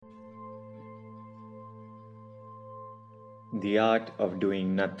The art of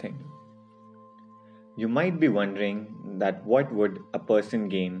doing nothing. You might be wondering that what would a person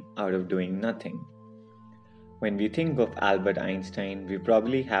gain out of doing nothing? When we think of Albert Einstein, we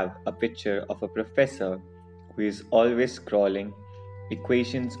probably have a picture of a professor who is always scrawling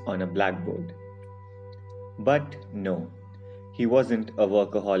equations on a blackboard. But no, he wasn't a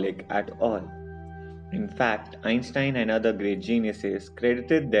workaholic at all. In fact, Einstein and other great geniuses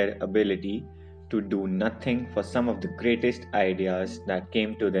credited their ability to do nothing for some of the greatest ideas that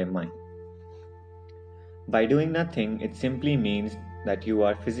came to their mind. By doing nothing, it simply means that you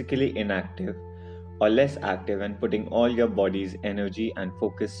are physically inactive or less active and putting all your body's energy and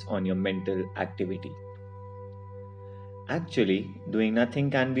focus on your mental activity. Actually, doing nothing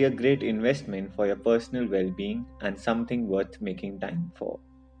can be a great investment for your personal well being and something worth making time for.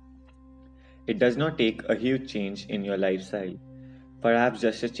 It does not take a huge change in your lifestyle, perhaps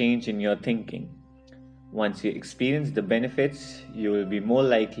just a change in your thinking. Once you experience the benefits, you will be more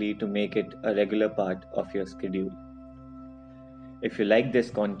likely to make it a regular part of your schedule. If you like this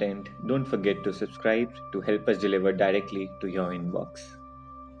content, don't forget to subscribe to help us deliver directly to your inbox.